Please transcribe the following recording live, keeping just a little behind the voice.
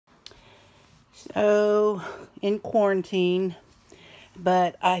So, in quarantine,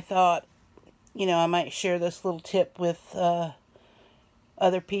 but I thought, I might share this little tip with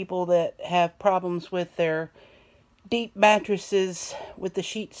other people that have problems with their deep mattresses with the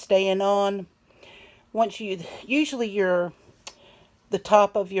sheets staying on. Usually the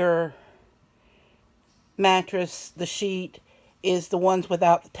top of your mattress, the sheet, is the ones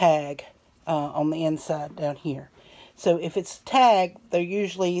without the tag on the inside down here. So if it's tagged, they're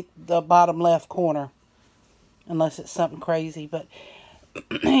usually the bottom left corner, unless it's something crazy. But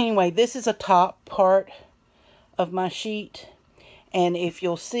anyway, this is a top part of my sheet, and if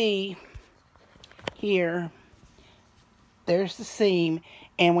you'll see here, there's the seam,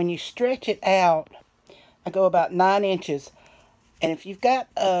 and when you stretch it out, I go about 9 inches. And if you've got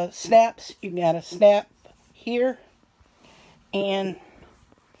snaps, you got to snap here and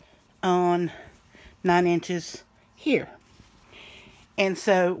on 9 inches here. And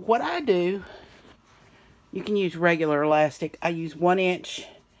so what I do, you can use regular elastic. I use 1 inch.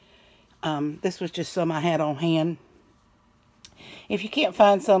 This was just some I had on hand. If you can't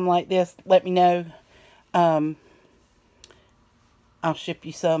find some like this, let me know. I'll ship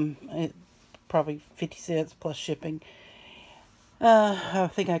you some. Probably 50 cents plus shipping. I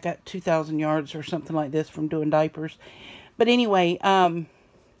think I got 2,000 yards or something like this from doing diapers. But anyway, I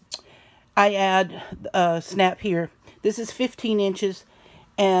add a snap here. This is 15 inches.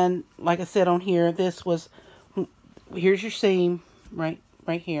 And like I said on here, here's your seam right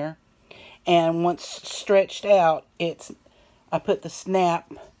here. And once stretched out, I put the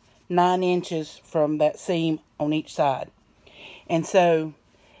snap 9 inches from that seam on each side. And so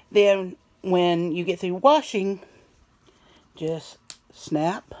then when you get through washing, just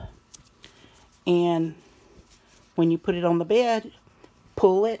snap, and when you put it on the bed,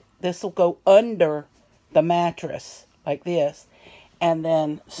 pull it. This will go under the mattress like this, and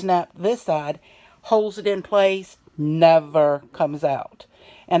then snap this side, holds it in place, never comes out.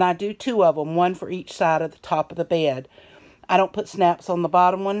 And I do 2 of them, one for each side of the top of the bed. I don't put snaps on the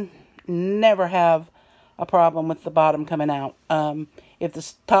bottom one. Never have a problem with the bottom coming out. If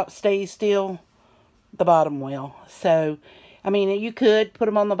the top stays still, the bottom will. So, I mean, you could put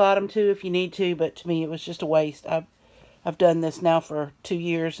them on the bottom too if you need to, but to me it was just a waste. I've done this now for 2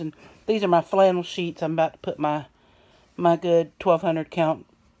 years, and these are my flannel sheets. I'm about to put my good 1,200 count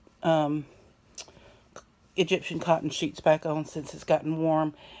Egyptian cotton sheets back on since it's gotten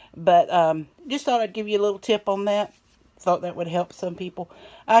warm. But just thought I'd give you a little tip on that. Thought that would help some people.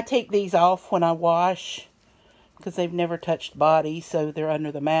 I take these off when I wash because they've never touched body, so they're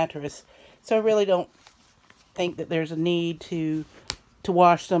under the mattress. So I really don't think that there's a need to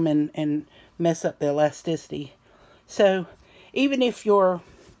wash them and mess up the elasticity. So even if your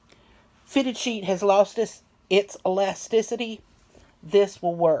fitted sheet has lost its elasticity, this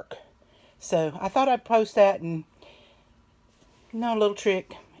will work. So I thought I'd post that, and a little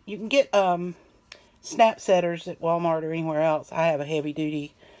trick. You can get snap setters at Walmart or anywhere else. I have a heavy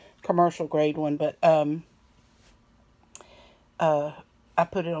duty commercial grade one, but I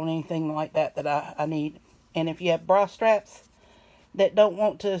put it on anything like that I need. And if you have bra straps that don't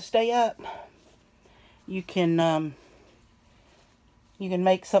want to stay up, you can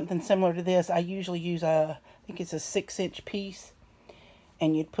make something similar to this. I usually use I think it's a 6-inch piece,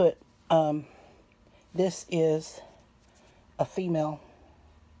 and you'd put this is a female.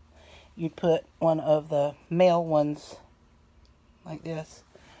 You'd put one of the male ones like this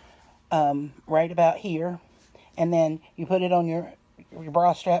right about here, and then you put it on your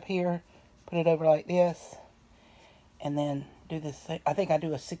bra strap here, put it over like this, and then do this. I think I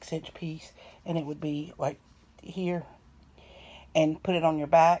do a 6-inch piece, and it would be like here, and put it on your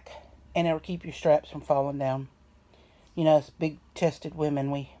back, and it'll keep your straps from falling down. Us big chested women,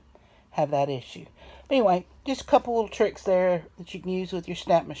 we have that issue. But anyway, just a couple little tricks there that you can use with your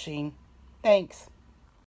snap machine. Thanks.